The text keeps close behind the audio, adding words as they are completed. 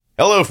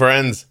Hello,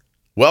 friends.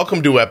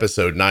 Welcome to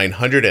episode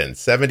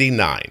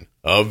 979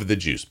 of the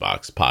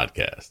Juicebox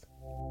Podcast.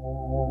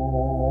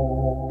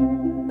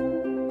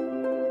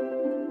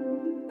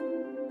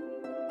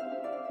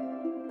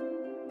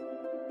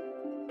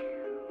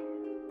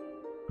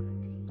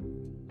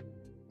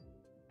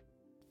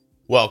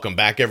 Welcome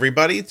back,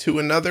 everybody, to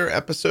another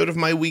episode of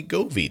my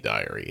Wegovy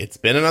diary. It's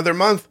been another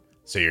month,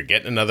 so you're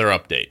getting another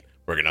update.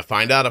 We're going to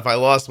find out if I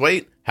lost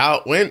weight, how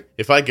it went,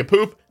 if I could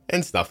poop,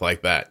 and stuff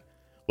like that.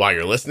 While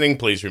you're listening,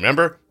 please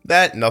remember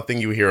that nothing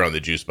you hear on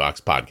the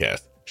Juicebox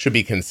Podcast should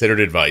be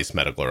considered advice,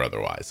 medical or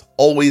otherwise.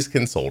 Always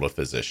consult a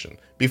physician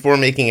before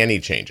making any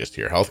changes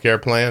to your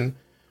healthcare plan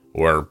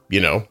or,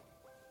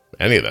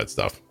 any of that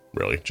stuff,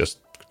 really. Just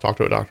talk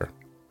to a doctor.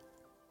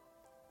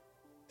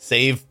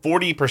 Save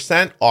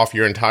 40% off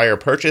your entire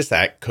purchase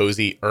at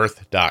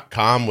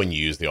CozyEarth.com when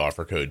you use the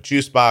offer code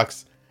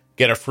JUICEBOX.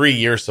 Get a free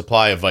year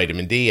supply of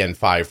vitamin D and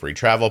 5 free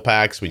travel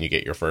packs when you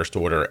get your first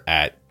order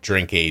at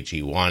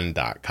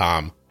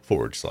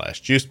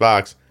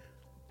drinkag1.com/juicebox.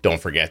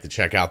 Don't forget to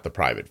check out the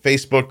private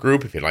Facebook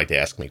group. If you'd like to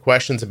ask me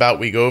questions about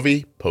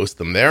Wegovy, post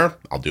them there.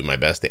 I'll do my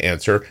best to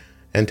answer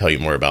and tell you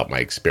more about my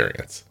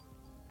experience.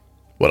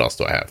 What else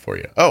do I have for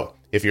you? Oh,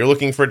 if you're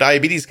looking for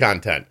diabetes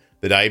content,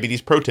 the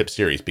Diabetes Pro Tip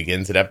series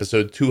begins at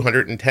episode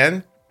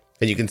 210,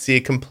 and you can see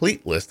a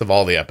complete list of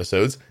all the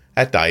episodes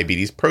at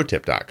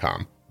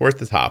diabetesprotip.com or at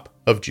the top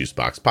of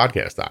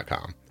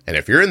juiceboxpodcast.com. And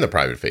if you're in the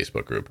private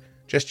Facebook group,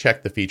 just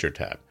check the feature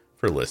tab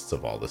for lists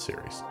of all the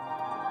series.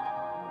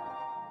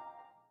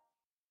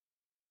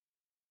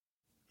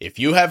 If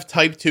you have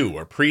type 2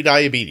 or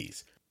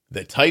pre-diabetes,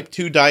 the Type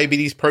 2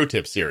 Diabetes Pro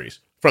Tip series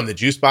from the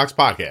Juicebox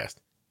Podcast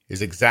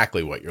is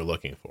exactly what you're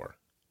looking for.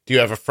 Do you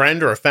have a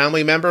friend or a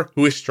family member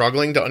who is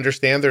struggling to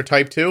understand their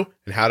type 2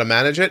 and how to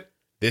manage it?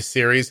 This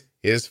series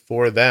is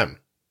for them.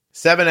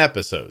 7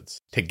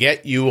 episodes to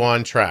get you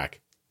on track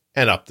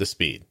and up to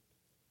speed.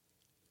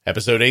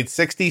 Episode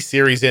 860,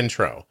 Series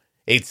Intro.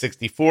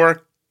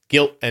 864,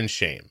 Guilt and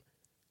Shame.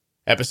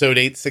 Episode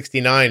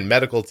 869,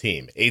 Medical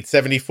Team.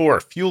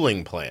 874,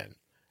 Fueling Plan.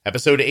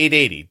 Episode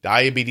 880,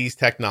 Diabetes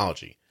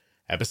Technology.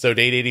 Episode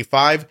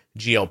 885,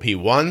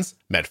 GLP-1s,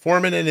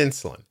 metformin, and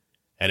insulin.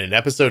 And in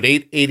episode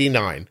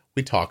 889,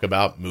 we talk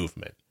about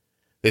movement.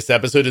 This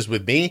episode is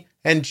with me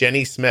and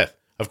Jenny Smith.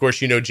 Of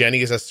course, you know Jenny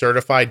is a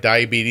certified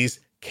diabetes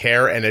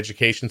care and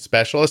education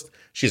specialist.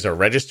 She's a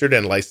registered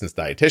and licensed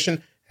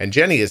dietitian, and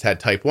Jenny has had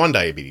type 1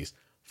 diabetes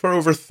for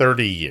over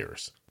 30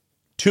 years.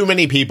 Too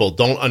many people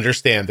don't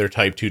understand their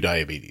type 2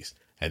 diabetes,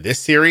 and this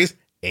series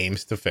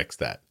aims to fix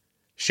that.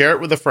 Share it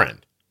with a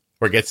friend,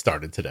 or get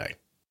started today.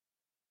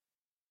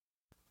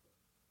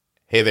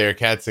 Hey there,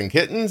 cats and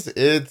kittens.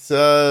 It's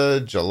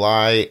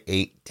July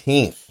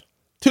 18th,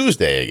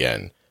 Tuesday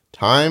again.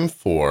 Time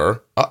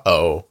for,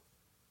 no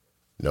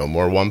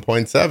more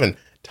 1.7.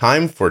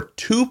 Time for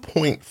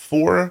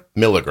 2.4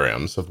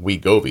 milligrams of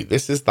Wegovy.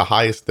 This is the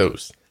highest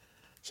dose.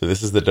 So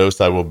this is the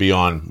dose I will be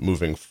on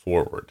moving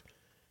forward.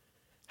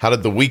 How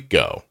did the week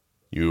go?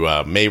 You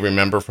may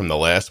remember from the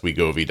last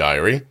Wegovy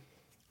diary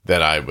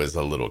that I was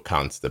a little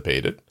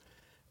constipated.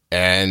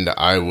 And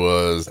I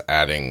was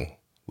adding a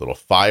little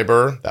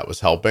fiber. That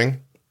was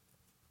helping.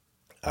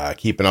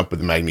 Keeping up with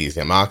the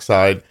magnesium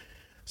oxide.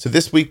 So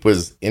this week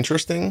was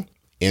interesting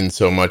in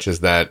so much as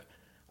that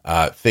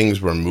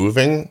things were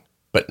moving,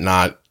 but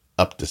not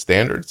up to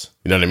standards.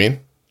 You know what I mean?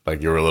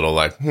 Like you were a little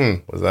like,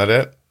 was that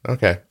it?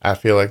 Okay, I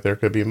feel like there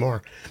could be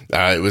more.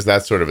 It was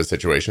that sort of a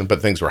situation,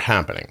 but things were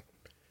happening.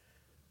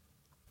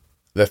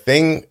 The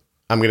thing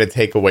I'm going to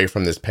take away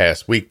from this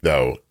past week,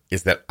 though,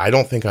 is that I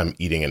don't think I'm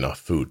eating enough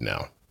food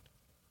now.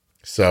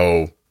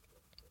 So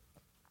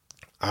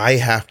I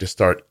have to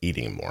start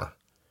eating more.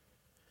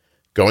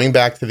 Going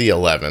back to the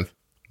 11th,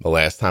 the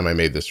last time I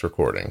made this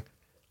recording,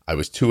 I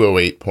was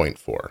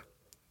 208.4.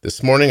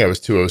 This morning I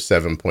was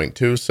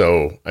 207.2.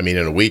 So, in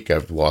a week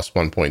I've lost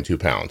 1.2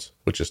 pounds,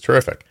 which is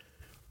terrific.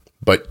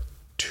 But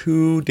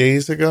 3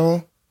 days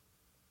ago,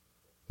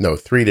 on the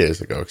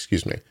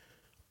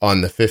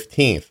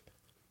 15th,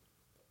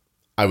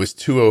 I was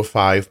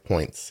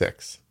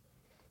 205.6.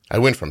 I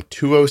went from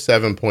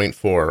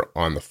 207.4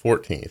 on the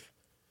 14th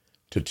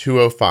to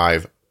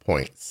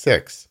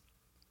 205.6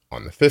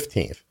 on the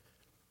 15th.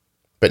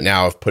 But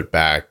now I've put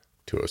back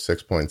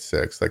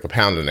 206.6, like a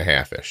pound and a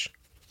half-ish.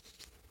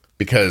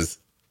 Because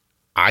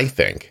I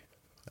think,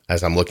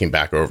 as I'm looking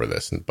back over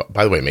this, and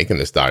by the way, making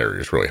this diary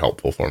is really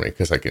helpful for me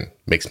because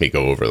makes me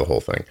go over the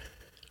whole thing.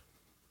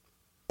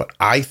 But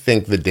I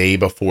think the day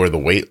before the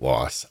weight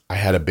loss, I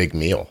had a big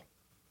meal.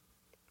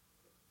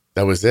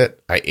 That was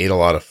it. I ate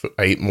I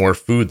ate more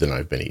food than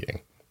I've been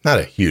eating. Not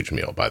a huge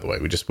meal, by the way.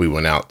 We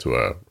went out to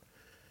a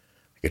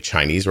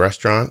Chinese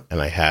restaurant,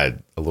 and I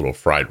had a little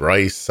fried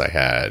rice. I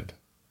had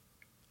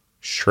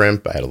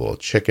shrimp. I had a little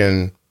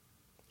chicken.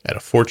 I had a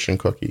fortune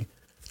cookie.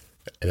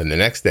 And then the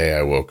next day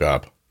I woke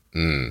up,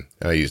 and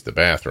I used the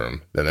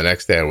bathroom. Then the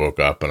next day I woke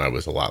up and I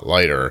was a lot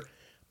lighter,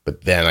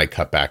 but then I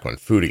cut back on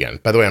food again.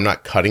 By the way, I'm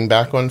not cutting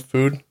back on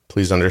food.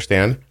 Please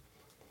understand.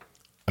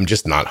 I'm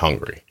just not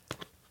hungry.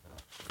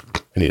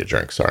 I need a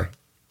drink, sorry.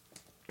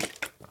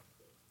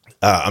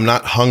 I'm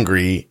not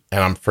hungry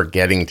and I'm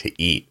forgetting to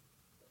eat.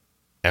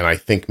 And I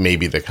think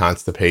maybe the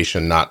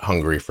constipation, not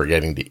hungry,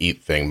 forgetting to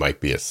eat thing might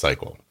be a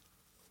cycle.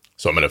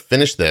 So I'm going to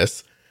finish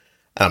this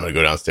and I'm going to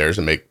go downstairs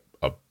and make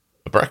a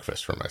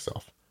breakfast for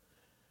myself.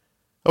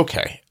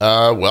 Okay.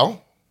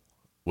 Well,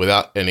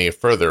 without any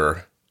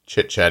further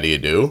chit-chatty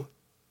ado,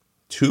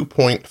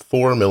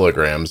 2.4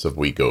 milligrams of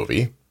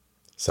Wegovy,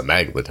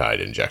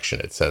 semaglutide injection,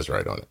 it says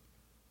right on it.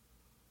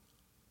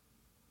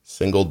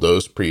 Single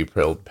dose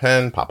pre-filled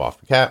pen, pop off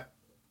the cap.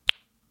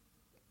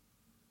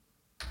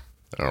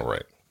 All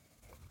right.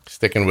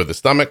 Sticking with the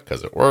stomach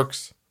because it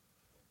works.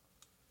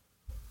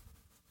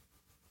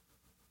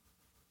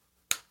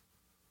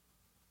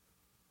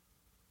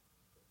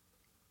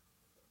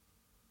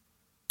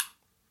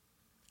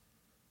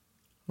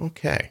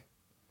 Okay.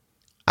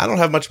 I don't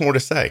have much more to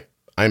say.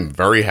 I'm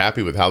very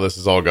happy with how this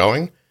is all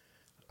going.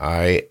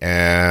 I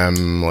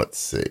am,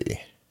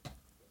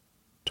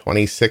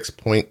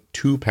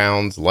 26.2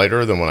 pounds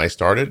lighter than when I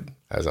started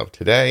as of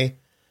today.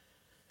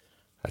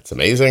 That's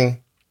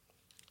amazing.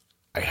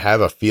 I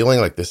have a feeling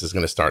like this is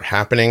going to start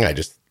happening. I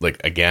just,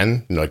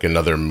 again,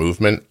 another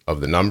movement of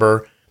the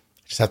number.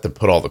 I just have to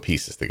put all the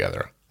pieces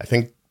together. I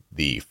think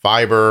the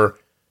fiber,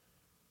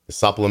 the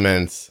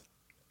supplements,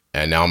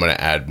 and now I'm going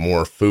to add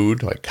more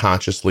food,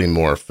 consciously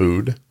more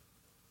food.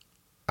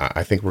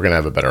 I think we're going to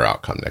have a better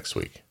outcome next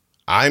week.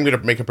 I'm going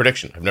to make a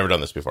prediction. I've never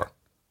done this before.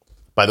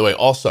 By the way,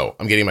 also,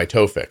 I'm getting my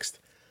toe fixed.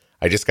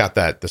 I just got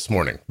that this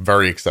morning.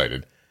 Very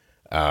excited.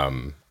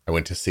 I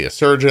went to see a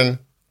surgeon.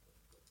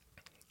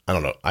 I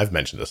don't know. I've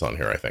mentioned this on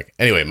here, I think.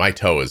 Anyway, my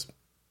toe is,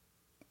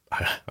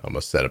 I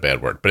almost said a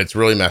bad word, but it's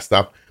really messed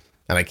up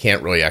and I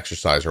can't really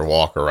exercise or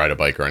walk or ride a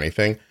bike or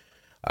anything.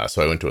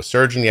 So I went to a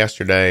surgeon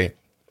yesterday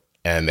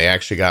and they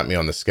actually got me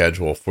on the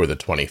schedule for the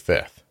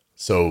 25th.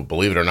 So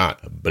believe it or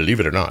not,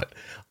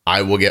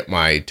 I will get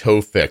my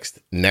toe fixed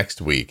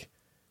next week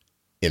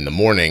in the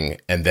morning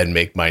and then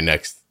make my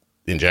next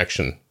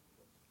injection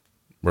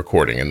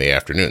recording in the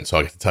afternoon. So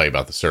I'll get to tell you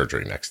about the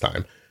surgery next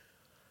time.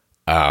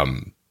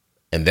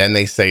 And then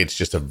they say it's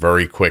just a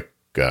very quick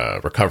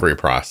recovery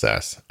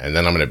process. And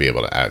then I'm going to be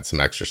able to add some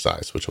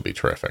exercise, which will be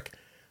terrific.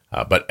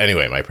 But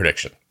anyway, my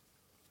prediction.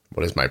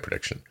 What is my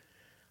prediction?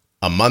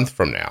 A month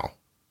from now,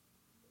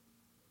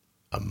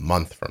 I'm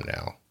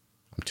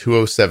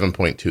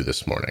 207.2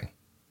 this morning.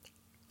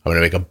 I'm going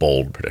to make a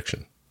bold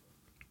prediction.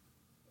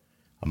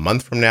 A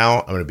month from now,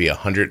 I'm going to be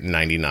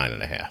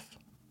 199.5.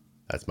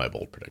 That's my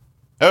bold prediction.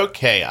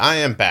 Okay, I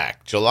am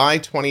back. July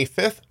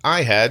 25th,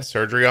 I had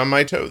surgery on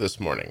my toe this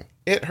morning.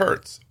 It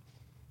hurts.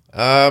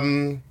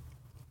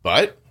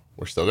 But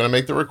we're still going to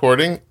make the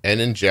recording and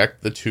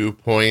inject the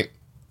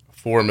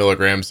 2.4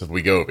 milligrams of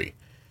Wegovy.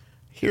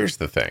 Here's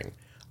the thing.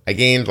 I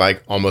gained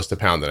almost 1.5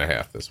 pounds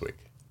this week.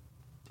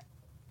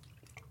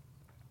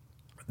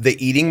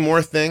 The eating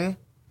more thing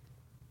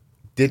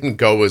didn't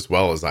go as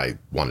well as I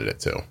wanted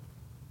it to.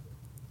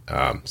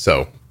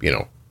 So,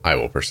 I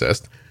will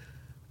persist.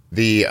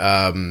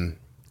 And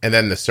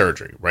then the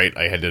surgery, right?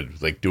 I had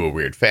to do a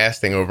weird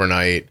fasting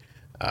overnight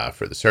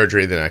for the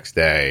surgery the next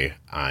day.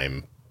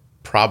 I'm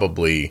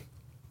probably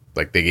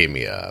they gave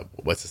me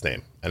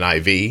an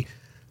IV.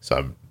 So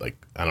I'm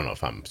I don't know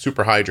if I'm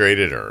super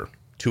hydrated or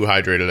too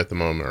hydrated at the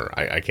moment, or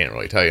I can't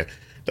really tell you.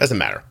 Doesn't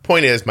matter.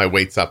 Point is, my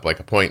weight's up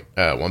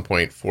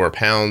 1.4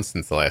 pounds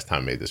since the last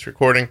time I made this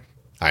recording.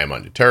 I am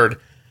undeterred.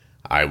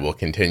 I will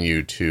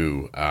continue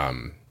to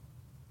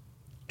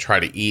try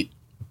to eat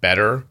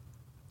better,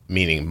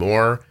 meaning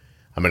more.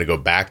 I'm going to go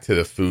back to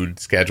the food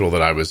schedule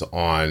that I was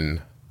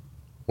on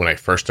when I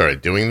first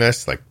started doing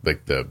this, the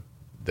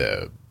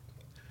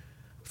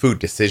food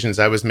decisions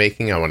I was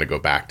making. I want to go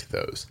back to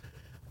those.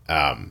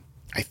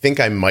 I think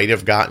I might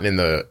have gotten in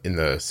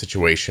the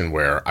situation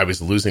where I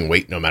was losing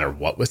weight no matter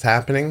what was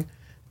happening,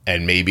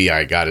 and maybe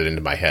I got it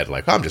into my head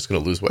I'm just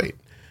going to lose weight.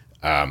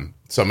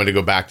 So I'm going to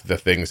go back to the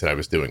things that I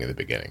was doing in the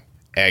beginning.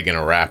 Egg in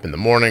a wrap in the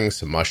morning,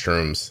 some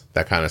mushrooms,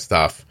 that kind of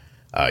stuff,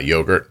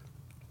 yogurt.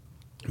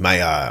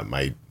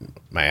 My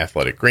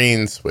athletic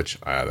greens, which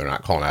they're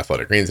not calling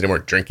athletic greens anymore.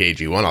 Drink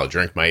AG1. I'll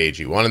drink my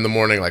AG1 in the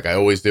morning like I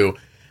always do.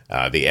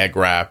 The egg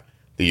wrap,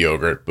 the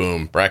yogurt,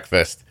 boom,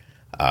 breakfast.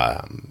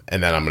 And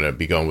then I'm going to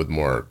be going with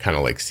more kind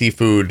of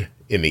seafood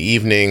in the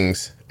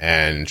evenings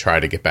and try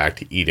to get back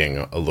to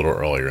eating a little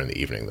earlier in the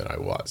evening than I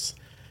was.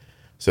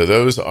 So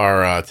those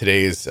are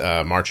today's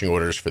marching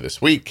orders for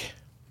this week.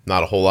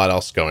 Not a whole lot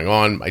else going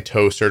on. My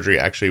toe surgery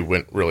actually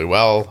went really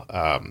well.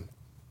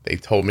 They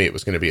told me it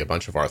was going to be a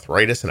bunch of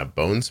arthritis and a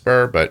bone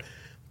spur, but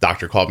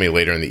doctor called me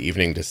later in the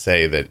evening to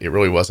say that it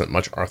really wasn't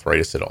much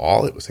arthritis at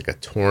all. It was a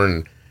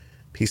torn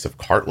piece of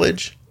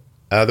cartilage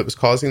that was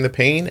causing the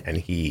pain, and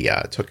he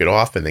took it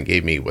off and then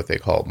gave me what they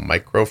call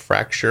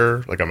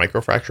microfracture, a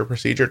microfracture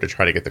procedure to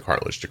try to get the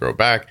cartilage to grow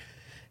back.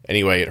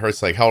 Anyway, it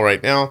hurts like hell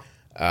right now,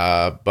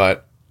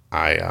 but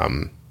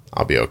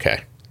I'll be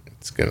okay.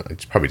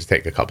 It's probably just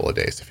take a couple of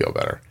days to feel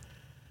better.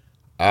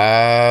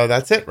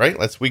 That's it, right?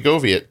 Let's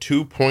Wegovy at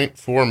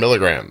 2.4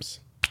 milligrams.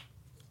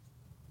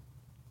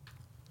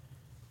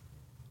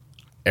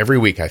 every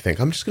week I think,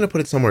 I'm just going to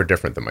put it somewhere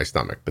different than my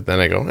stomach. But then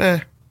I go, eh.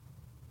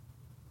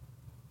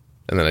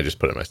 And then I just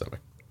put it in my stomach.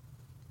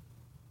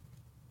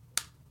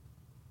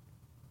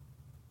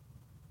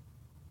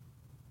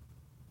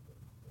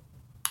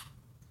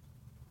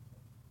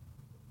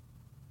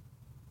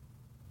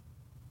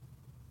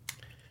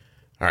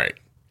 All right.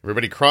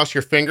 Everybody cross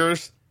your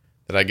fingers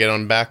that I get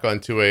on back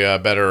onto a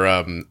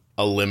better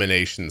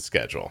elimination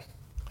schedule.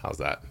 How's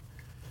that?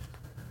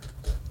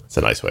 It's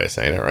a nice way of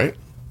saying it, right?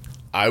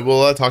 I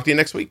will talk to you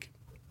next week.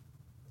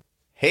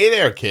 Hey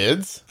there,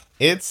 kids.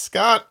 It's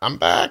Scott. I'm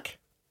back.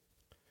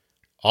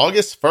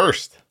 August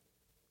 1st.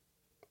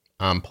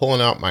 I'm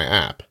pulling out my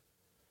app.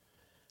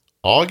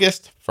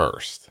 August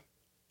 1st.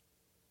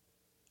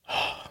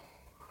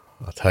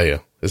 I'll tell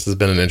you, this has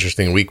been an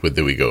interesting week with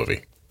the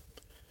Wegovy.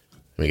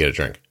 Let me get a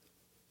drink.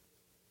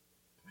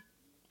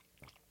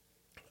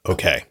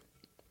 Okay.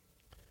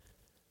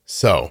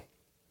 So,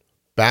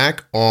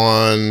 back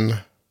on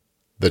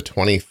the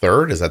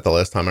 23rd, is that the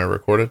last time I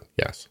recorded?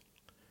 Yes.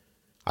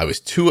 I was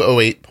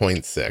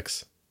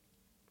 208.6,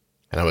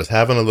 and I was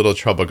having a little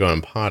trouble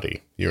going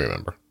potty. You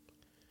remember.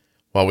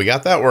 Well, we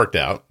got that worked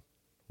out.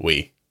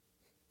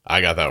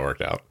 I got that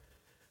worked out.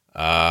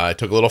 I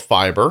took a little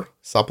fiber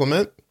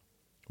supplement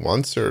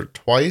once or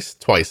twice,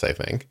 I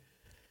think.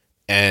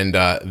 And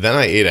then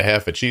I ate a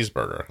half a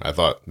cheeseburger. I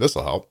thought, this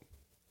will help.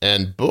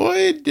 And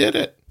boy, did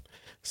it.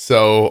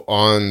 So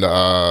on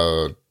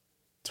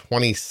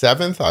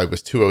 27th, I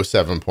was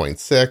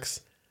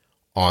 207.6.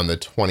 On the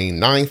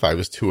 29th, I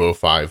was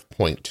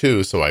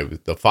 205.2. So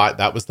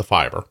that was the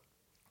fiber.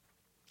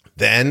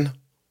 Then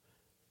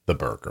the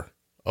burger.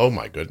 Oh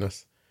my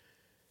goodness.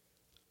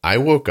 I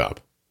woke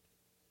up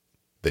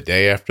the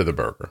day after the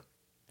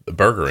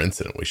burger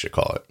incident, we should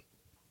call it,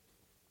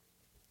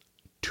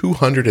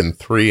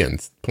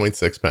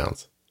 203.6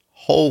 pounds.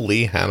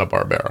 Holy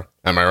Hanna-Barbera.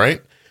 Am I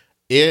right?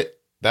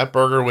 That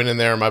burger went in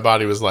there and my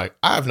body was like,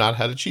 I've not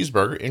had a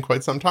cheeseburger in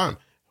quite some time.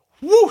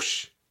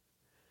 Whoosh!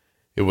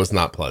 It was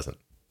not pleasant.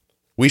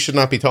 We should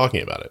not be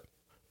talking about it,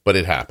 but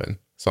it happened.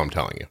 So I'm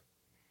telling you.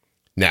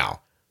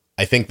 Now,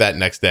 I think that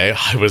next day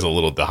I was a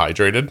little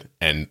dehydrated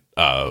and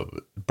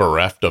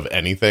bereft of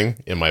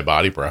anything in my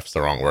body. Bereft's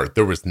the wrong word.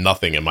 There was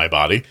nothing in my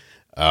body.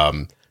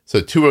 So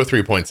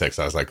 203.6,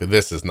 I was like,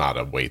 this is not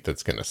a weight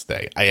that's going to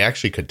stay. I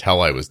actually could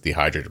tell I was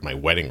dehydrated. My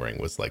wedding ring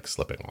was like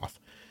slipping off.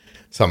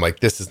 So I'm like,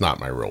 this is not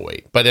my real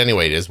weight. But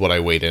anyway, it is what I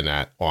weighed in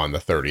at on the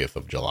 30th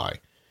of July.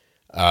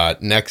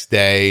 Next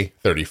day,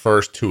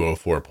 31st,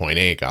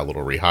 204.8, got a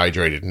little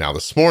rehydrated. Now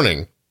this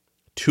morning,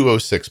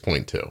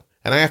 206.2.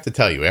 And I have to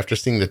tell you, after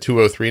seeing the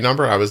 203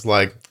 number, I was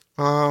like,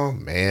 oh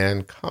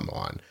man, come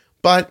on.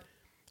 But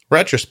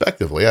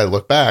retrospectively, I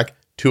look back,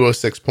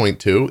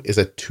 206.2 is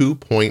a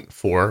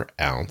 2.4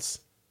 ounce,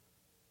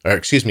 or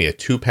excuse me, a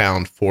 2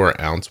 pound, 4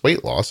 ounce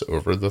weight loss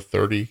over the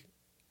 30,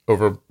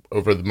 over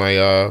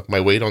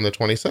my weight on the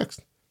 26th.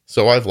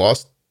 So I've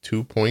lost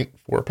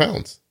 2.4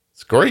 pounds.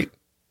 It's great.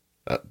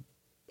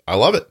 I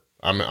love it.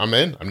 I'm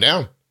in. I'm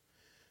down.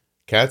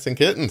 Cats and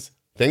kittens.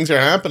 Things are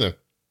happening.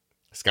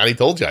 Scotty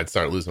told you I'd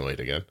start losing weight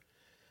again.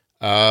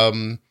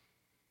 I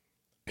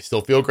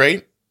still feel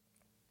great.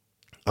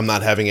 I'm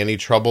not having any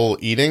trouble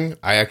eating.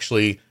 I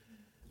actually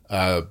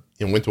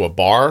went to a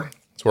bar.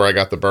 That's where I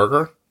got the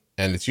burger.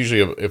 And it's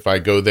usually, if I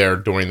go there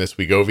during this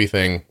Wegovy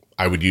thing,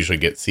 I would usually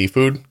get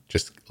seafood,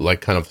 just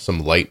like kind of some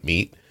light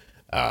meat,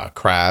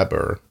 crab,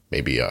 or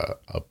maybe a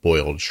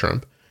boiled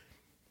shrimp.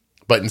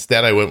 But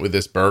instead, I went with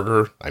this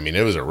burger. I mean,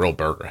 it was a real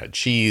burger. Had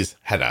cheese,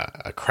 had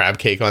a crab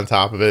cake on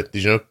top of it.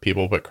 Did you know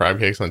people put crab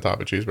cakes on top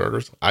of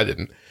cheeseburgers? I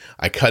didn't.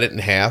 I cut it in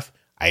half.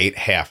 I ate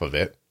half of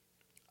it.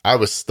 I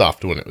was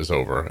stuffed when it was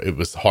over. It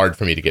was hard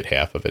for me to get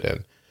half of it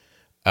in.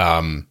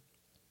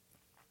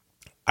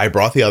 I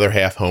brought the other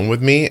half home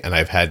with me, and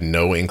I've had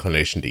no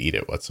inclination to eat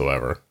it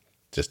whatsoever.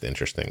 Just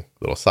interesting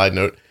little side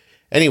note.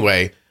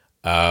 Anyway,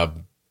 I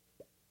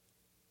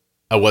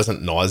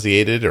wasn't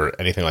nauseated or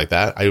anything like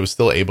that. I was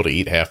still able to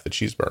eat half the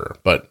cheeseburger,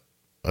 but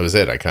that was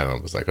it. I kind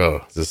of was like,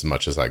 oh, this is as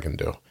much as I can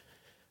do.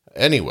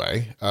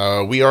 Anyway,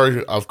 we are,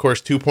 of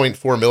course,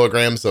 2.4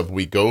 milligrams of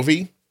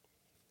Wegovy.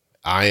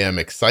 I am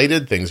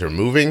excited. Things are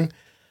moving.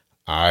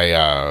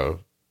 My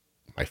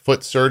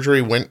foot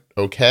surgery went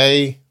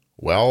okay.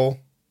 Well,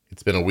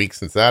 it's been a week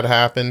since that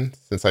happened.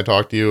 Since I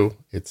talked to you,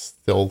 it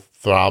still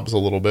throbs a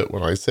little bit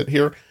when I sit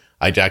here.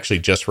 I actually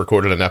just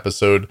recorded an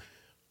episode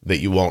that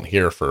you won't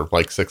hear for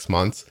like 6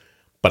 months,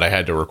 but I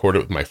had to record it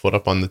with my foot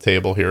up on the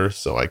table here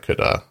so I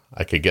could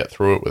get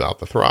through it without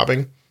the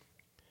throbbing.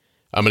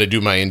 I'm going to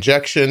do my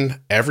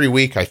injection every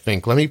week. I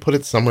think, let me put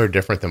it somewhere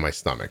different than my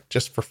stomach,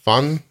 just for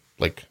fun.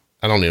 Like,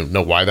 I don't even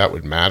know why that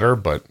would matter,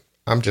 but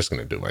I'm just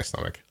going to do my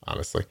stomach,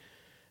 honestly.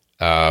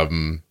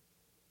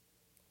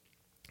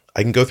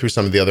 I can go through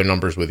some of the other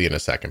numbers with you in a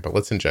second, but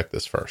let's inject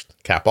this first.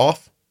 Cap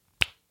off.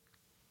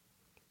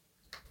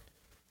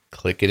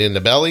 Click it in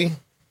the belly.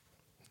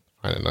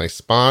 Find a nice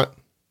spot.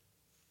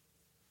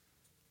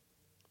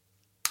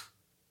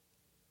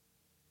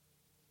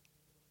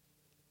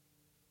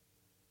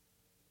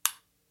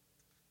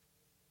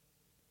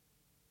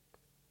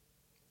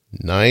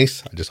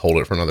 Nice. I just hold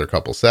it for another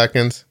couple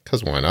seconds,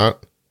 because why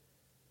not?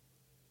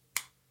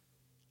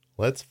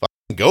 Let's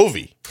fucking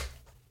Govy.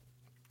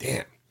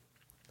 Damn.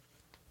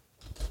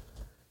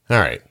 All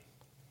right.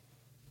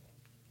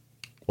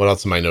 What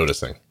else am I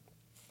noticing?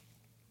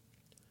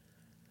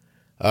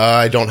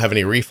 I don't have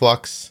any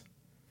reflux,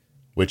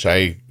 which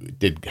I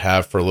did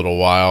have for a little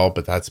while,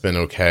 but that's been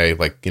okay.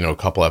 Like, a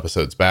couple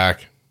episodes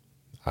back.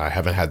 I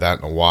haven't had that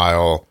in a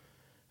while.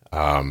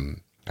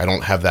 I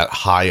don't have that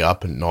high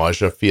up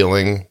nausea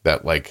feeling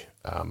that like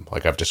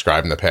I've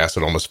described in the past.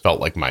 It almost felt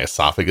like my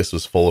esophagus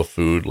was full of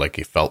food. Like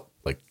it felt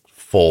like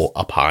full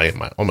up high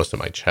in almost in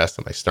my chest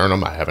and my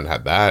sternum. I haven't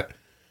had that.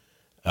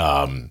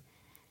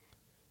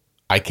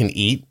 I can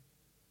eat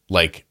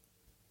like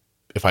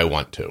if I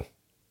want to.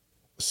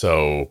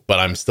 So, but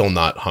I'm still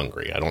not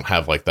hungry. I don't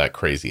have like that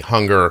crazy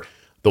hunger.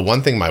 The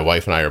one thing my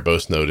wife and I are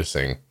both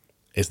noticing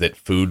is that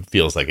food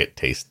feels like it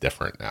tastes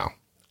different now.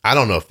 I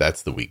don't know if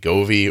that's the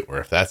Wegovy or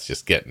if that's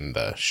just getting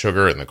the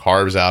sugar and the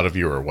carbs out of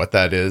you or what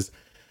that is.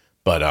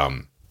 But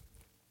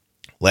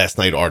last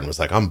night Arden was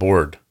like, I'm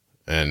bored.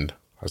 And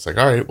I was like,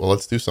 all right, well,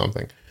 let's do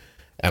something.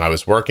 And I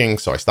was working,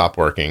 so I stopped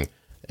working.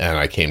 And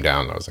I came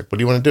down and I was like, what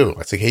do you want to do? I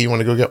was like, hey, you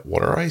want to go get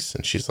water ice?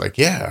 And she's like,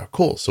 yeah,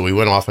 cool. So we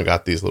went off and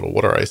got these little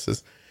water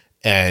ices.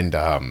 And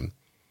I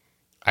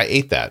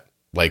ate that,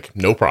 like,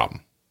 no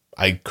problem.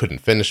 I couldn't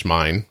finish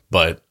mine,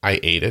 but I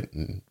ate it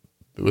and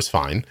it was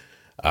fine.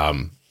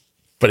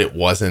 But it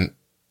wasn't,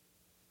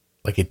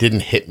 like, it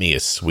didn't hit me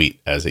as sweet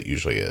as it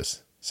usually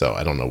is. So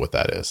I don't know what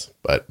that is.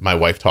 But my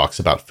wife talks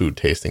about food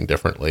tasting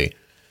differently.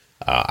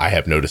 I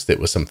have noticed it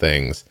with some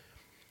things.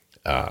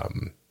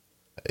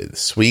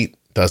 Sweet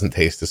doesn't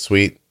taste as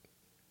sweet.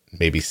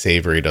 Maybe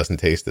savory doesn't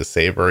taste as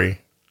savory.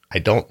 I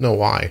don't know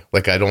why.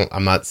 Like,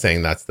 I'm not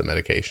saying that's the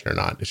medication or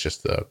not. It's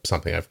just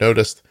something I've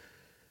noticed.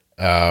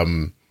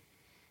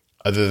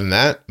 Other than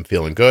that, I'm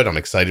feeling good. I'm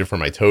excited for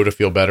my toe to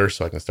feel better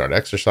so I can start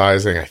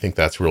exercising. I think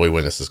that's really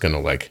when this is going to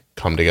like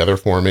come together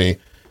for me.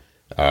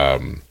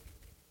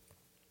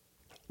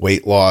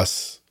 Weight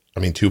loss.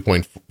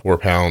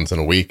 2.4 pounds in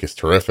a week is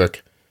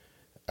terrific.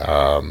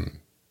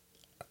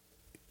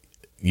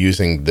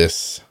 Using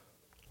this,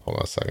 hold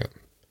on a second.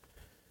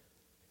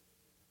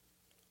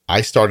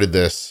 I started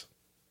this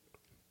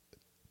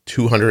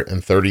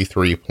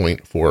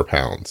 233.4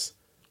 pounds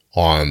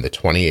on the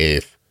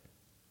 28th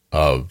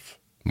of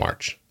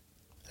March.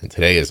 And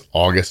today is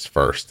August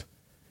 1st.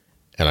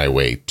 And I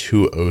weigh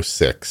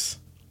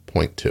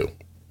 206.2.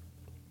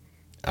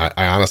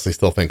 I honestly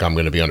still think I'm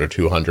going to be under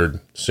 200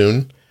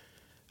 soon.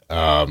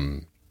 My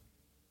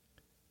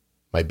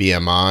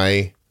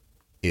BMI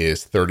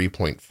is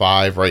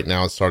 30.5 right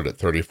now. It started at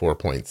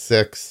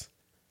 34.6.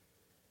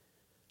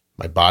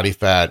 My body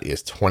fat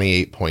is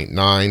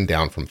 28.9,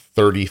 down from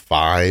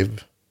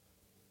 35.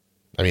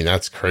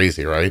 That's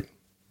crazy, right?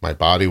 My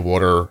body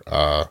water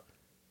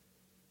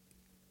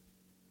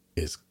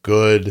is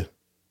good.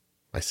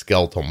 My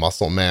skeletal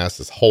muscle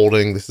mass is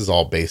holding. This is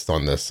all based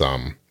on this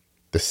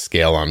this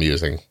scale I'm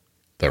using,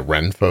 the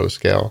Renfo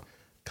scale.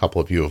 A couple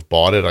of you have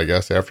bought it, I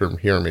guess, after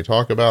hearing me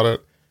talk about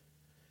it.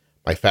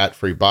 My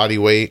fat-free body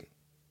weight,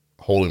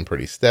 holding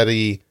pretty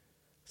steady.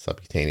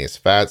 Subcutaneous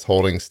fats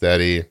holding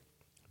steady.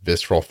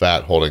 Visceral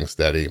fat holding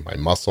steady. My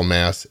muscle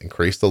mass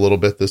increased a little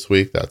bit this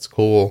week. That's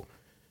cool.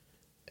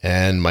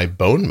 And my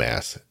bone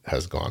mass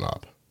has gone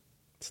up.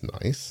 It's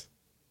nice.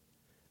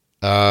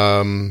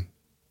 Yeah.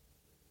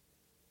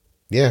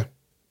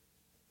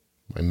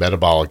 My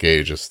metabolic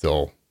age is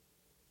still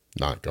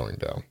not going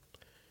down.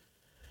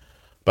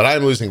 But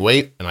I'm losing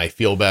weight and I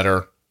feel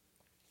better.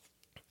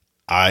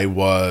 I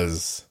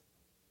was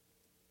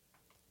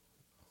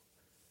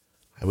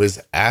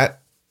at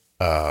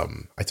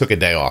I took a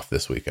day off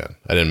this weekend.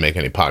 I didn't make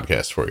any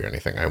podcasts for you or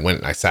anything. I went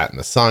and I sat in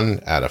the sun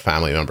at a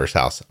family member's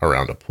house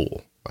around a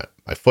pool.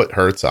 My foot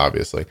hurts,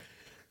 obviously,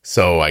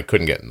 so I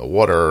couldn't get in the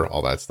water,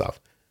 all that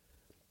stuff.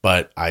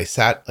 But I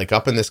sat like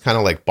up in this kind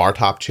of like bar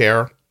top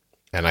chair,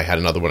 and I had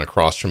another one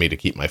across from me to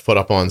keep my foot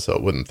up on so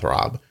it wouldn't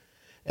throb.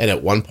 And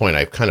at one point,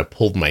 I kind of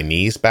pulled my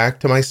knees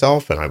back to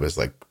myself, and I was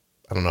like,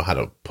 I don't know how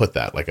to put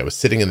that. Like I was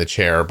sitting in the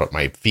chair, but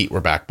my feet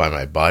were back by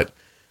my butt,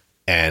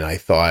 and I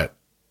thought,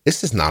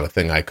 this is not a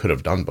thing I could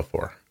have done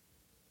before.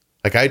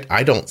 Like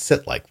I don't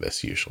sit like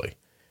this usually.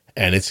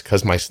 And it's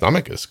because my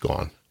stomach is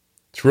gone.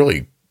 It's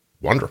really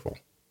wonderful,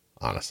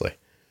 honestly.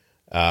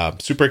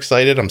 Super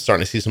excited. I'm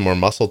starting to see some more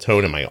muscle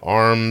tone in my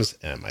arms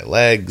and my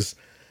legs.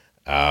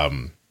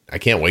 I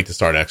can't wait to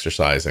start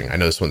exercising. I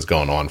know this one's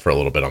going on for a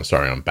little bit. I'm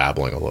sorry, I'm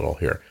babbling a little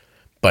here.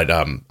 But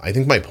I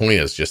think my point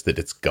is just that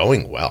it's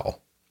going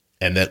well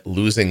and that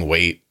losing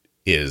weight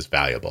is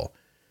valuable.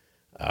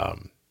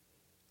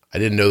 I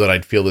didn't know that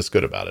I'd feel this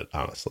good about it,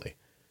 honestly.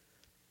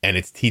 And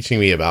it's teaching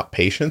me about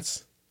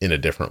patience in a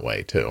different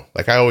way, too.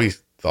 Like, I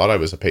always thought I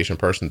was a patient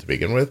person to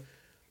begin with,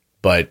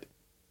 but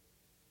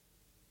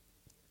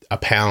a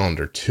pound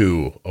or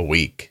two a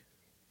week,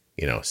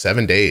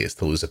 7 days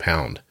to lose a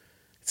pound,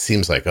 it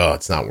seems like, oh,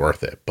 it's not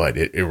worth it, but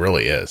it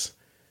really is.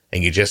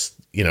 And you just,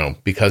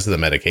 because of the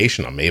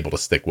medication, I'm able to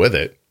stick with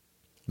it.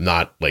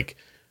 Not like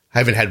I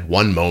haven't had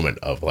one moment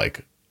of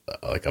like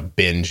a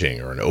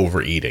binging or an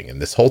overeating.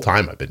 And this whole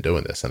time I've been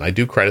doing this, and I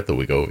do credit the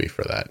Wegovy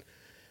for that.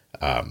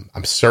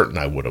 I'm certain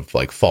I would have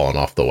like fallen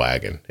off the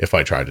wagon if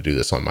I tried to do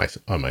this on my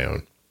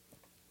own.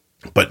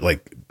 But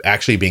like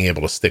actually being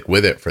able to stick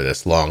with it for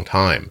this long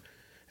time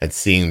and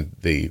seeing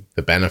the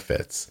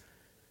benefits,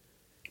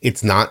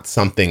 it's not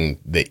something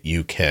that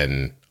you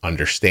can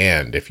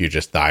understand if you're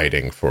just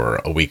dieting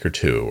for a week or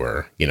two,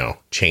 or, you know,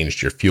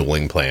 changed your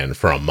fueling plan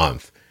for a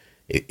month.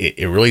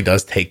 It really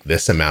does take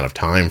this amount of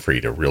time for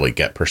you to really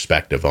get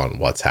perspective on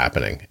what's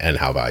happening and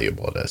how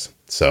valuable it is.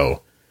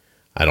 So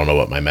I don't know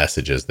what my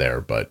message is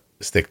there, but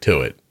stick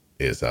to it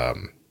is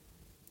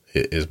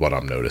what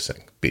I'm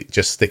noticing.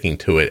 Just sticking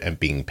to it and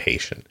being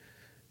patient,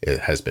 it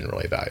has been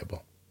really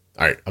valuable.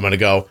 All right, I'm going to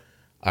go.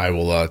 I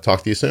will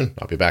talk to you soon.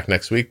 I'll be back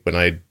next week when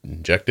I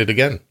inject it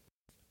again.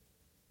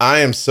 I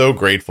am so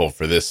grateful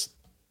for this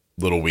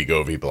little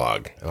Wegovy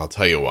blog, and I'll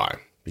tell you why.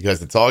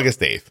 Because it's August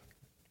 8th,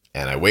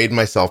 and I weighed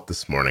myself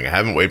this morning. I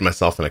haven't weighed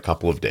myself in a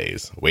couple of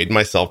days. I weighed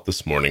myself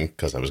this morning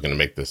because I was going to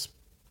make this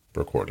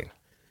recording.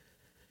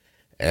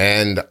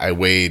 And I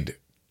weighed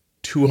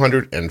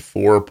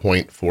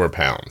 204.4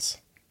 pounds.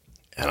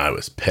 And I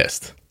was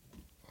pissed.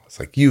 I was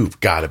like, you've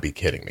got to be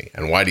kidding me.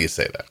 And why do you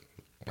say that?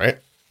 Right?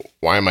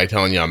 Why am I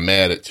telling you I'm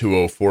mad at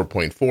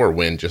 204.4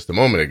 when just a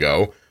moment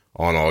ago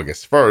on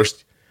August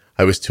 1st,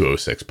 I was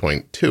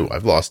 206.2.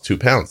 I've lost 2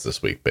 pounds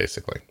this week,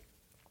 basically.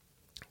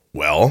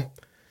 Well,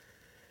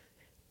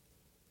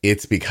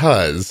 it's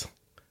because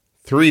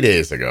 3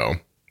 days ago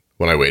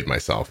when I weighed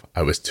myself,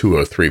 I was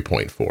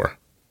 203.4.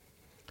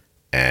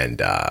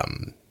 And I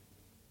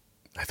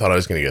thought I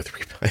was going to go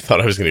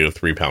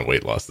 3 pound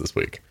weight loss this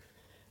week.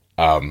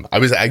 I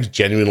was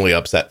genuinely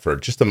upset for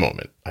just a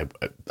moment. I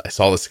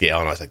saw the scale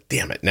and I was like,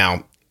 damn it.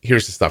 Now,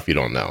 here's the stuff you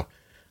don't know.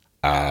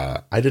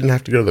 I didn't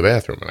have to go to the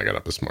bathroom when I got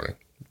up this morning.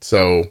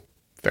 So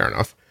fair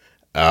enough.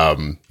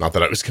 Not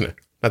that I was going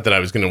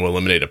to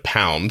eliminate a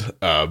pound,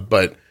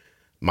 but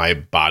my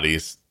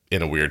body's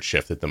in a weird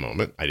shift at the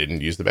moment. I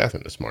didn't use the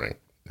bathroom this morning.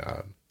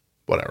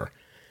 Whatever.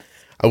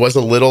 I was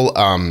a little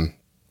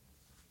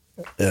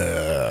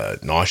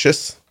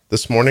nauseous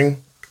this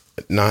morning.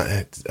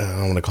 I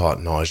don't want to call it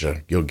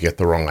nausea. You'll get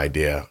the wrong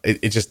idea.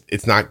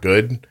 It's not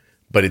good,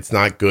 but it's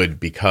not good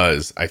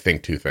because I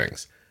think two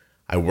things.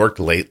 I worked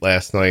late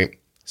last night,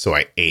 so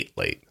I ate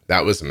late.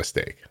 That was a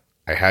mistake.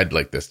 I had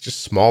like this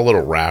just small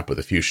little wrap with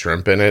a few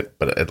shrimp in it,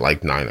 but at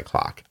like 9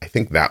 o'clock. I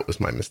think that was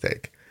my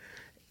mistake.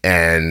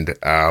 And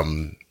I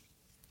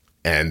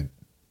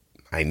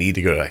need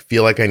to I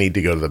feel like I need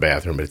to go to the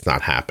bathroom, but it's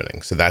not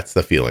happening. So that's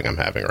the feeling I'm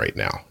having right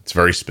now. It's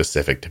very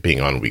specific to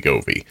being on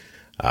Wegovy.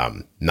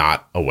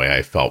 Not a way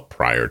I felt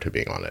prior to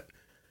being on it.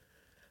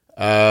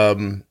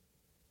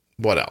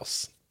 What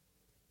else?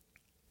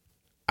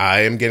 I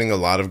am getting a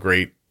lot of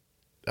great,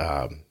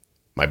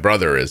 my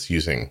brother is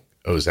using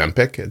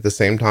Ozempic at the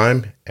same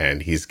time,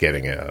 and he's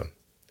getting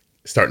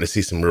starting to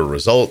see some real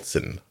results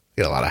and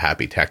get a lot of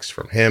happy texts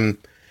from him.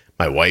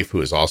 My wife,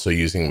 who is also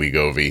using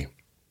Wegovy,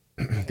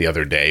 the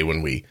other day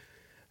when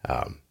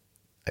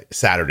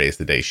Saturday's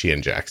the day she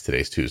injects.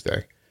 Today's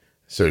Tuesday.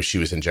 So she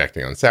was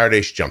injecting on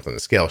Saturday. She jumped on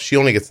the scale. She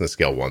only gets on the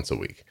scale once a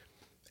week.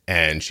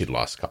 And she'd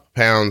lost a couple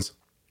pounds.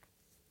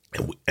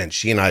 And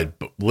she and I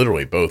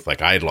literally both,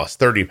 like I had lost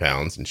 30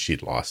 pounds and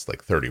she'd lost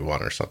like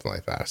 31 or something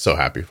like that. So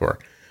happy for her.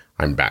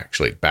 I'm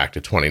actually back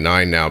to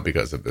 29 now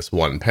because of this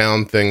 1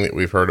 pound thing that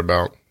we've heard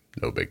about.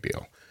 No big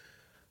deal.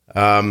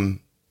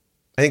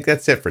 I think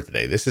that's it for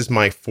today. This is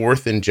my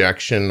 4th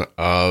injection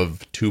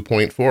of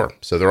 2.4.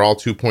 So they're all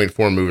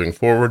 2.4 moving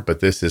forward, but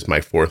this is my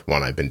 4th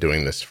one. I've been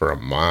doing this for a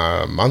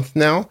month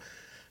now.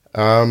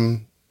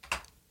 And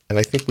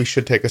I think we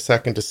should take a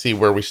second to see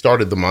where we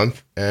started the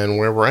month and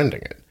where we're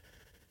ending it.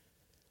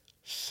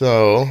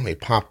 So let me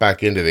pop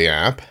back into the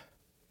app.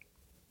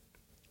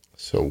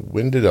 So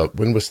when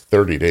was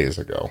 30 days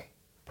ago?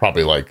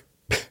 Probably like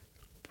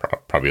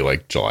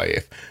July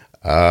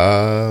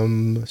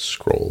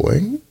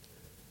 8th.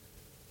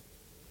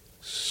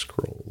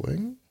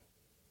 Scrolling.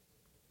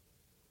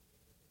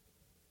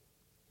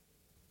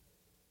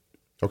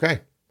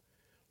 Okay.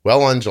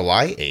 Well, on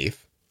July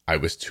 8th, I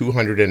was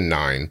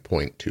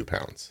 209.2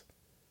 pounds.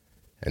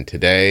 And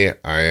today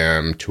I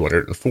am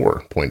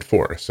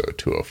 204.4. So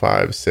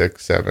 205,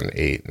 6, 7,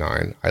 8,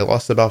 9. I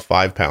lost about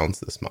 5 pounds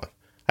this month.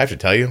 I have to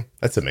tell you,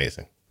 that's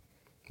amazing.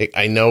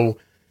 I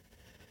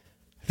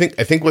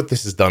think what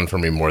this has done for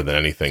me more than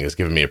anything is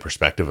given me a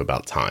perspective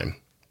about time.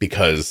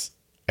 Because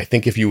I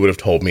think if you would have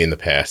told me in the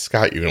past,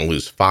 Scott, you're going to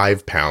lose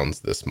 5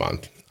 pounds this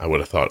month, I would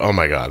have thought, oh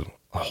my God,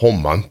 a whole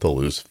month to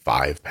lose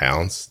 5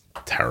 pounds?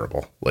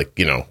 Terrible. Like,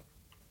 you know,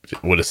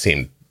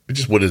 it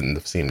just wouldn't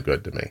have seemed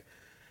good to me.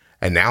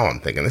 And now I'm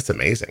thinking, it's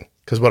amazing.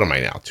 Because what am I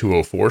now,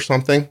 204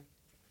 something?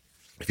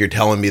 If you're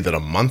telling me that a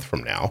month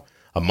from now,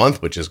 a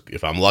month, which is,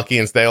 if I'm lucky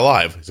and stay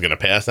alive, is going to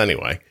pass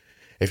anyway.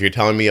 If you're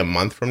telling me a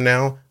month from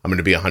now, I'm going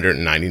to be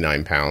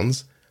 199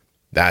 pounds,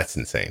 that's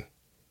insane.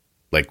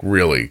 Like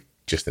really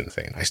just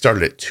insane. I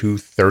started at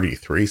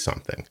 233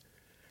 something.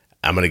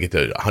 I'm going to get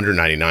to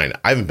 199.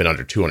 I haven't been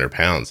under 200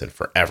 pounds in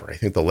forever. I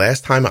think the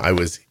last time I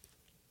was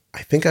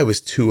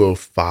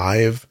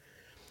 205.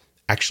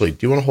 Actually,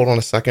 do you want to hold on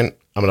a second?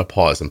 I'm going to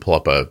pause and pull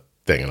up a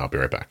thing and I'll be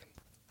right back.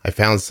 I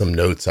found some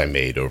notes I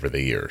made over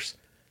the years.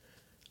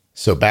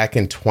 So back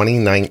in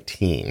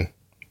 2019,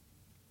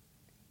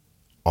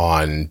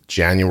 on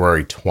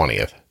January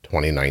 20th,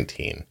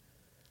 2019,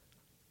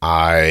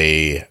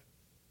 I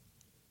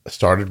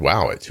started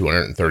at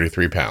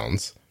 233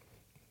 pounds.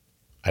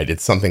 I did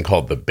something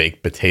called the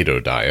baked potato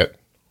diet,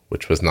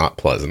 which was not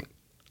pleasant.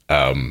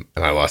 And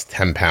I lost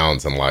 10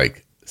 pounds in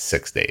like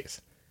 6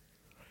 days.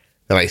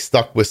 Then I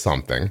stuck with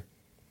something.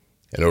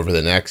 And over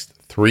the next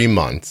 3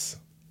 months,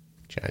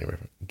 January,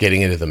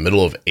 getting into the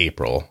middle of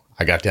April,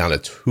 I got down to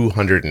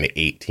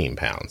 218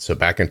 pounds. So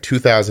back in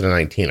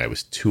 2019, I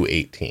was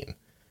 218.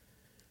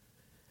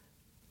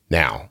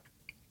 Now,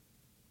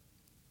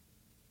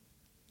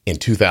 in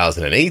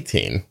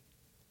 2018,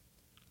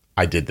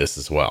 I did this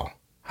as well.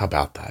 How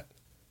about that?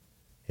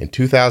 In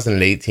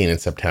 2018 in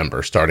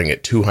September, starting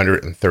at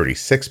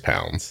 236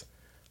 pounds,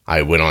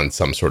 I went on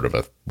some sort of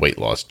a weight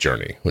loss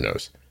journey. Who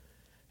knows?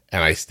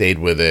 And I stayed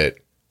with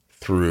it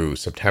through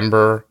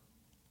September,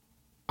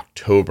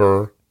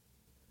 October,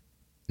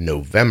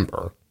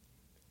 November.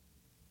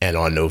 And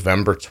on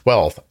November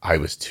 12th, I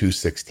was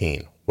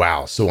 216.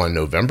 Wow. So on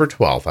November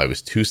 12th, I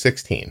was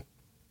 216.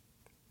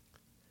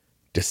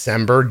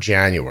 December,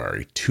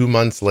 January, 2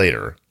 months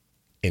later,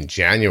 in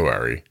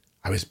January,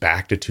 I was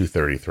back to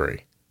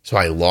 233. So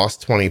I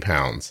lost 20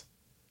 pounds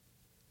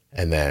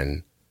and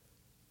then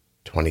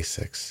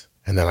 26.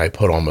 And then I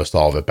put almost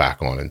all of it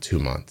back on in 2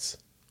 months.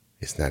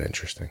 Isn't that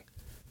interesting?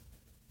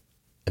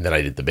 And then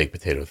I did the baked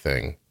potato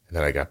thing. And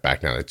then I got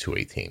back down to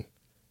 218.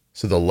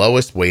 So the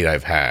lowest weight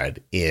I've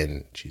had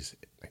in, 19,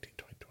 20,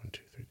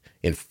 22, 23,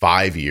 in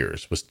 5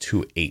 years was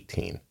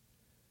 218.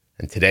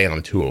 And today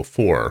I'm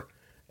 204.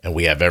 And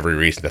we have every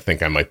reason to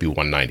think I might be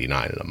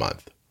 199 in a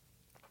month.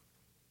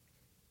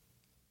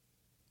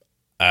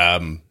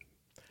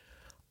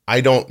 I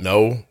don't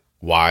know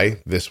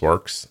why this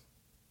works.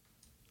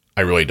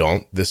 I really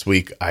don't. This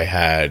week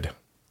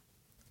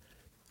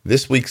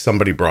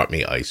somebody brought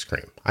me ice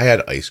cream. I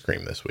had ice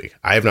cream this week.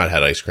 I have not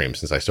had ice cream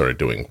since I started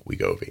doing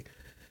Wegovy.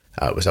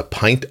 It was a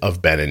pint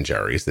of Ben &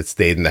 Jerry's that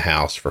stayed in the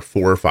house for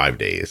 4 or 5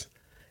 days.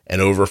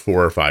 And over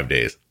 4 or 5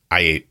 days,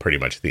 I ate pretty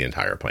much the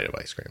entire pint of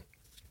ice cream.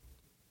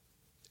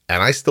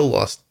 And I still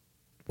lost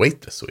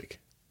weight this week.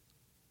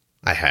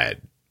 I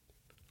had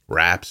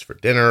wraps for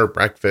dinner,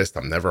 breakfast.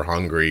 I'm never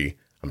hungry.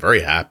 I'm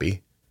very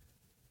happy.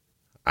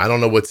 I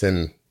don't know what's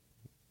in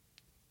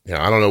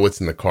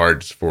the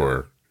cards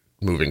for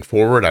moving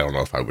forward. I don't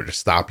know if I would just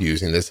stop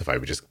using this, if I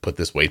would just put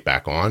this weight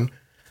back on.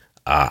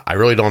 I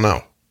really don't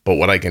know. But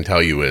what I can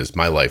tell you is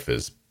my life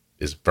is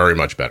very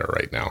much better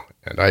right now.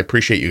 And I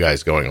appreciate you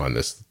guys going on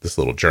this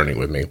little journey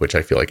with me, which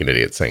I feel like an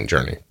idiot saying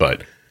journey.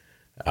 But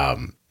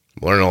I'm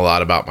learning a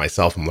lot about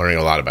myself. I'm learning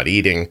a lot about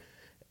eating.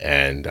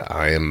 And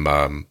I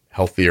am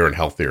healthier and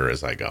healthier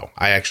as I go.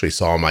 I actually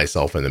saw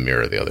myself in the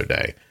mirror the other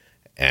day.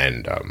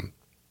 And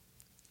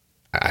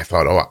I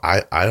thought,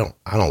 I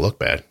don't look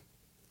bad.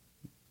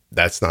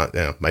 That's not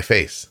my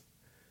face.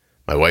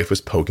 My wife was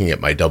poking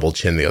at my double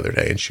chin the other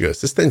day, and she goes,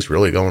 "This thing's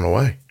really going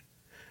away."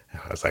 And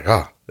I was like,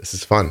 "Oh, this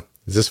is fun.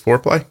 Is this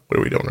foreplay? What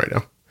are we doing right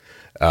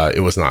now?"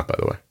 It was not, by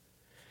the way.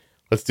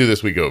 Let's do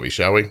this Wegovy,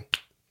 shall we?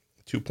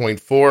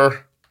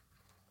 2.4,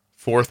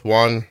 fourth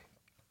one.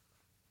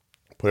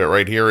 Put it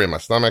right here in my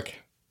stomach,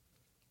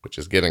 which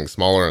is getting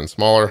smaller and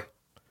smaller.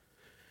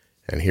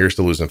 And here's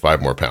to losing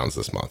 5 more pounds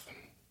this month.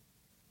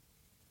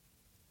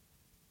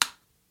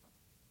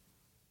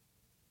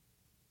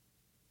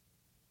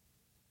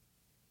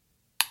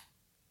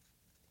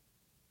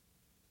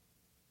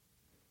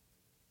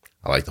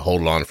 I like to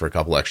hold it on for a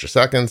couple extra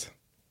seconds.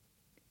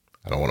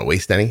 I don't want to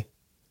waste any.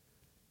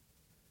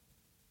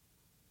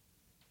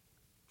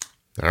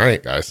 All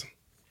right, guys.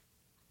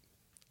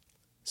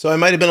 So I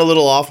might have been a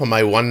little off on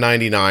my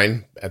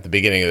 199 at the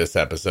beginning of this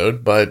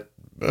episode, but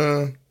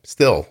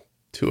still,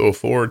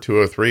 204,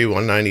 203,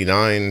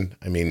 199.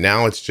 I mean,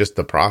 now it's just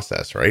the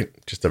process, right?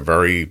 Just a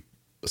very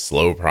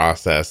slow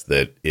process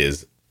that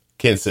is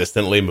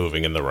consistently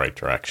moving in the right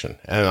direction.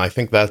 And I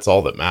think that's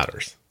all that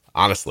matters.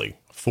 Honestly,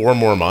 4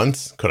 more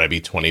months, could I be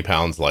 20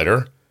 pounds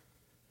lighter?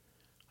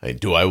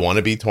 Do I want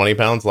to be 20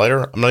 pounds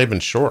lighter? I'm not even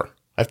sure.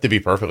 I have to be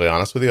perfectly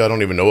honest with you. I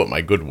don't even know what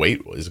my good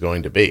weight is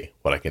going to be.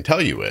 What I can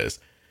tell you is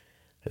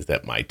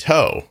that my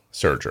toe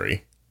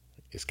surgery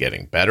is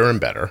getting better and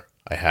better.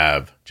 I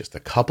have just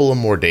a couple of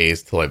more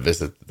days till I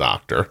visit the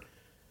doctor.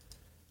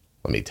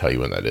 Let me tell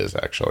you when that is,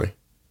 actually.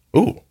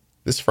 Ooh,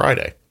 this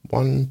Friday.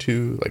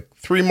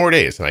 3 more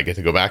days, and I get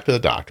to go back to the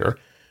doctor,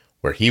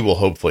 where he will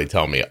hopefully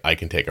tell me I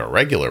can take a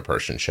regular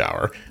person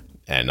shower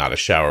and not a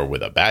shower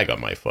with a bag on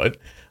my foot.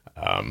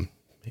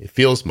 It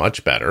feels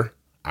much better.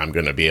 I'm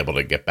going to be able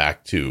to get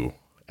back to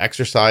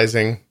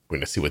exercising. We're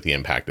going to see what the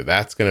impact of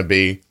that's going to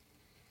be.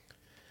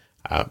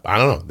 I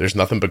don't know. There's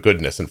nothing but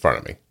goodness in front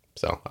of me.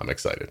 So I'm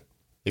excited.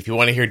 If you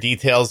want to hear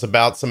details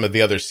about some of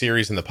the other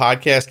series in the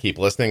podcast, keep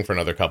listening for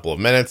another couple of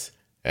minutes.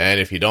 And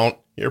if you don't,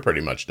 you're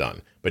pretty much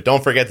done. But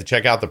don't forget to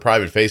check out the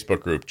private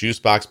Facebook group,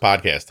 Juicebox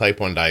Podcast, Type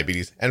 1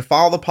 Diabetes, and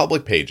follow the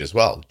public page as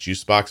well,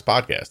 Juicebox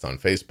Podcast on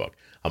Facebook.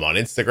 I'm on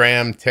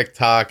Instagram,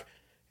 TikTok,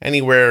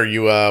 anywhere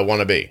you want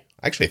to be.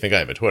 I actually think I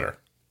have a Twitter.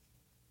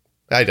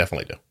 I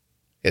definitely do.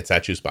 It's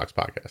at Juicebox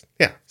Podcast.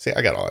 Yeah, see,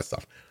 I got all that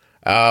stuff.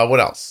 What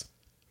else?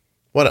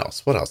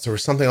 There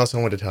was something else I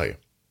wanted to tell you.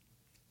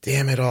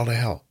 Damn it all to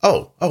hell.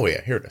 Oh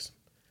yeah, here it is.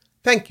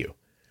 Thank you.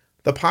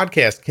 The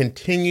podcast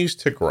continues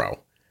to grow,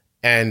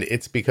 and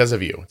it's because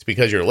of you. It's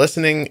because you're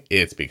listening.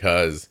 It's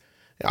because,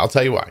 I'll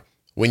tell you why.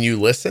 When you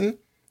listen,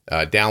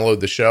 download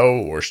the show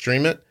or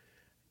stream it,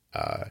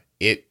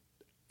 it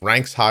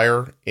ranks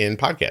higher in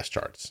podcast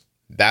charts.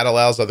 That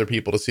allows other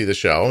people to see the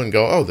show and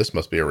go, oh, this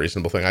must be a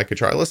reasonable thing I could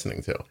try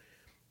listening to.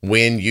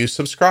 When you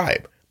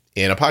subscribe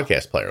in a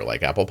podcast player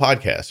like Apple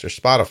Podcasts or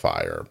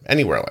Spotify or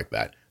anywhere like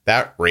that,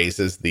 that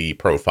raises the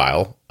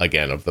profile,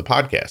 again, of the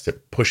podcast.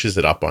 It pushes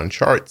it up on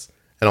charts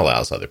and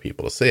allows other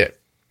people to see it.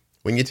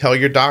 When you tell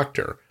your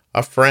doctor,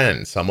 a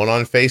friend, someone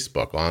on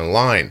Facebook,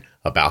 online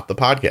about the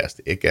podcast,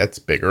 it gets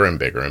bigger and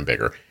bigger and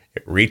bigger.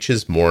 It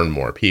reaches more and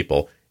more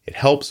people. It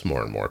helps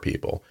more and more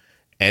people.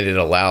 And it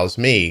allows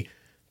me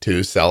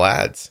to sell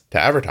ads to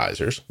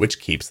advertisers,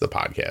 which keeps the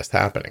podcast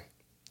happening.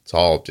 It's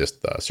all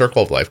just a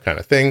circle of life kind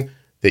of thing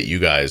that you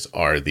guys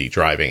are the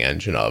driving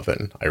engine of,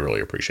 and I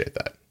really appreciate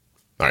that.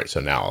 All right,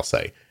 so now I'll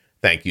say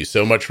thank you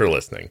so much for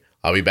listening.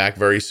 I'll be back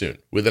very soon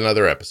with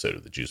another episode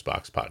of the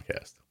Juicebox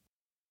Podcast.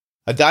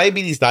 A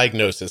diabetes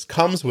diagnosis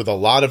comes with a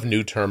lot of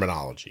new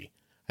terminology,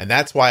 and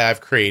that's why I've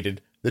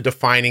created the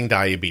Defining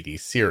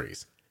Diabetes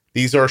series.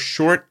 These are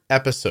short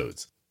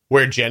episodes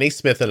where Jenny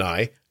Smith and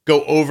I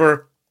go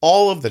over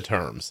all of the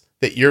terms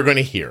that you're going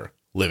to hear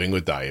living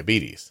with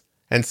diabetes,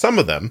 and some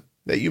of them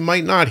that you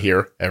might not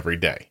hear every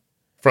day.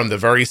 From the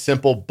very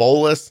simple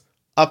bolus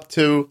up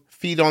to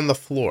feet on the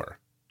floor.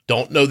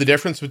 Don't know the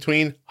difference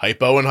between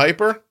hypo and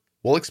hyper?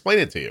 We'll explain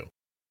it to you.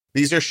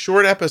 These are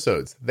short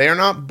episodes. They are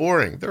not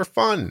boring. They're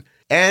fun.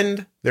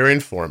 And they're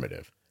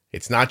informative.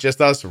 It's not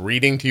just us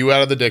reading to you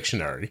out of the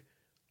dictionary.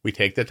 We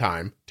take the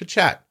time to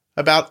chat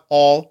about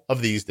all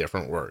of these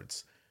different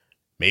words.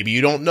 Maybe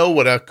you don't know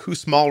what a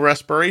Kussmaul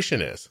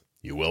respiration is.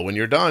 You will when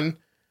you're done.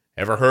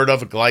 Ever heard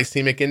of a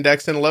glycemic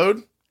index and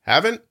load?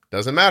 Haven't?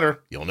 Doesn't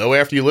matter. You'll know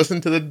after you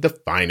listen to the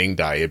Defining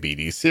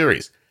Diabetes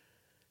series.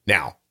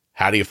 Now,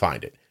 how do you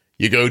find it?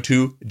 You go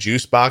to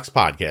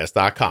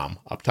juiceboxpodcast.com,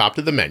 up top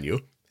to the menu,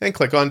 and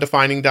click on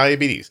Defining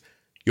Diabetes.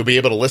 You'll be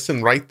able to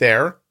listen right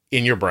there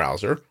in your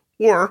browser,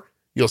 or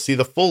you'll see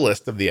the full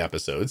list of the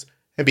episodes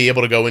and be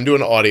able to go into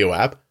an audio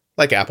app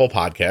like Apple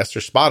Podcasts or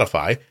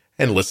Spotify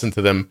and listen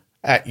to them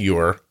at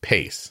your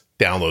pace.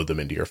 Download them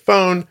into your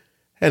phone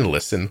and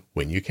listen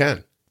when you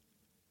can.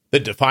 The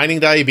Defining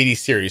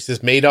Diabetes series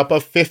is made up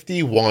of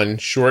 51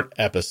 short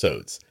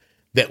episodes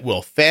that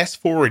will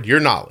fast forward your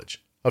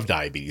knowledge of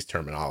diabetes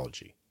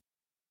terminology.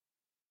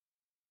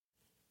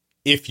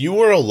 If you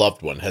or a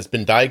loved one has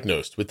been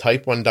diagnosed with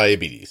type 1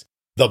 diabetes,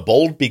 the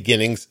Bold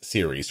Beginnings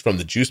series from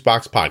the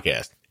Juicebox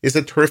Podcast is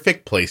a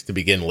terrific place to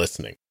begin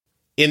listening.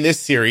 In this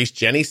series,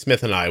 Jenny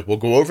Smith and I will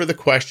go over the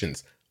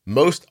questions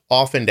most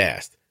often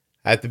asked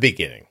at the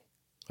beginning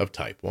of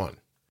type 1.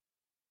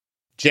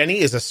 Jenny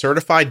is a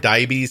certified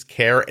diabetes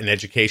care and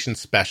education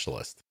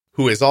specialist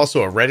who is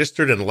also a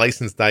registered and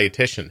licensed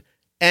dietitian,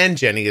 and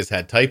Jenny has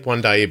had type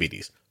 1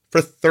 diabetes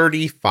for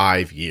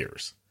 35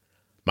 years.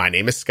 My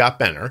name is Scott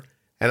Benner,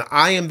 and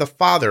I am the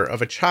father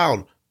of a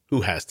child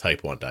who has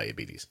type 1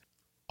 diabetes.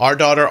 Our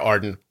daughter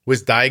Arden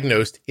was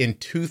diagnosed in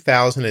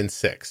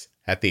 2006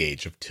 at the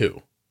age of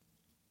 2.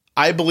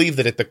 I believe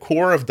that at the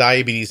core of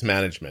diabetes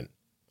management,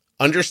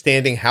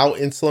 understanding how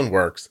insulin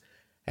works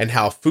and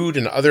how food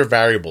and other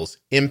variables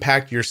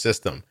impact your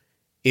system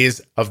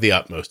is of the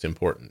utmost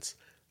importance.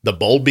 The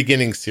Bold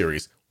Beginnings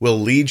series will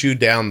lead you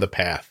down the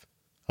path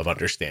of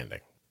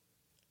understanding.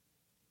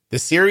 The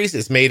series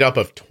is made up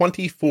of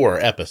 24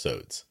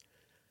 episodes,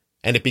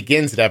 and it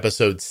begins at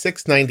episode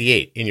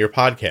 698 in your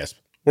podcast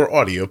or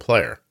audio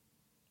player.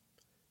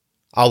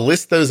 I'll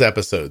list those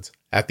episodes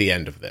at the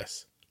end of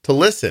this. To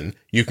listen,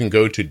 you can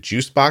go to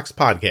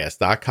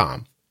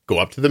juiceboxpodcast.com, go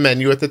up to the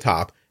menu at the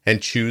top,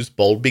 and choose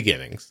Bold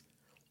Beginnings,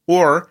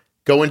 or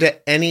go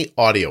into any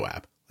audio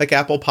app like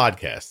Apple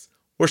Podcasts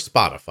or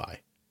Spotify,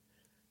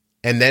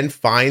 and then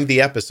find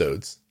the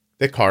episodes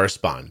that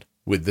correspond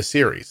with the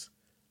series.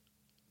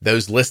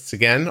 Those lists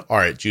again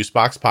are at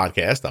Juicebox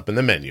Podcast up in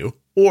the menu,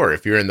 or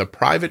if you're in the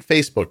private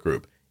Facebook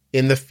group,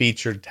 in the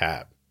featured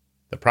tab.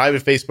 The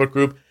private Facebook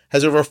group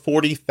has over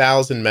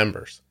 40,000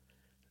 members.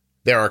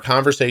 There are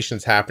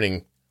conversations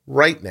happening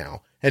right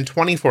now and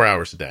 24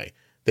 hours a day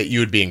that you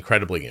would be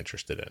incredibly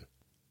interested in.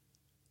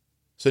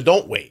 So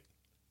don't wait.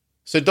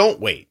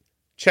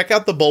 Check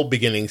out the Bold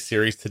Beginnings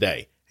series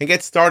today and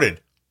get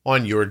started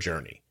on your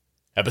journey.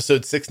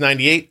 Episode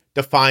 698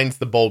 defines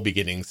the Bold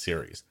Beginnings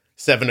series.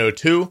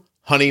 702,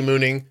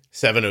 honeymooning.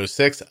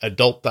 706,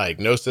 adult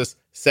diagnosis.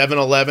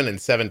 711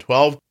 and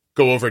 712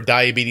 go over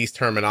diabetes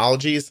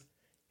terminologies.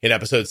 In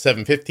episode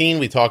 715,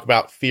 we talk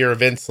about fear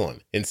of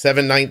insulin. In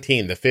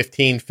 719, the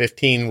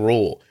 15-15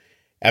 rule.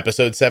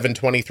 Episode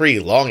 723,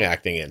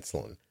 long-acting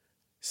insulin.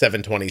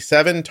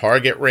 727,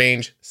 target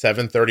range.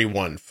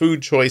 731,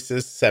 food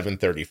choices.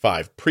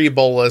 735,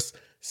 pre-bolus.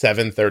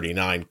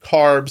 739,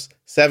 carbs.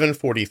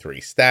 743,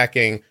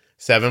 stacking.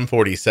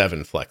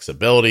 747,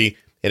 flexibility.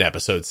 In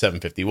episode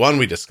 751,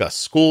 we discuss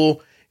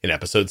school. In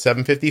episode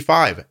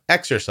 755,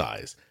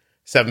 exercise.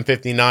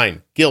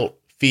 759, guilt,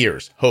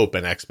 fears, hope,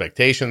 and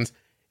expectations.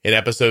 In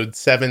episode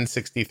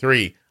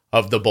 763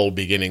 of the Bold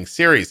Beginnings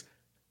series,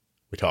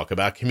 we talk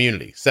about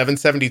community.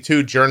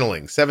 772,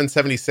 journaling.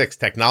 776,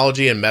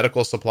 technology and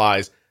medical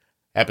supplies.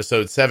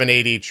 Episode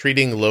 780,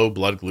 treating low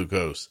blood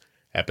glucose.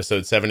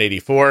 Episode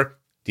 784,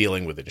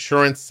 dealing with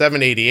insurance.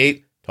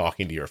 788,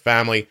 talking to your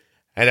family.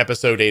 And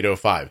episode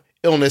 805,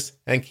 illness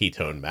and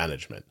ketone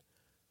management.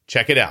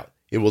 Check it out.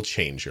 It will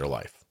change your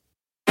life.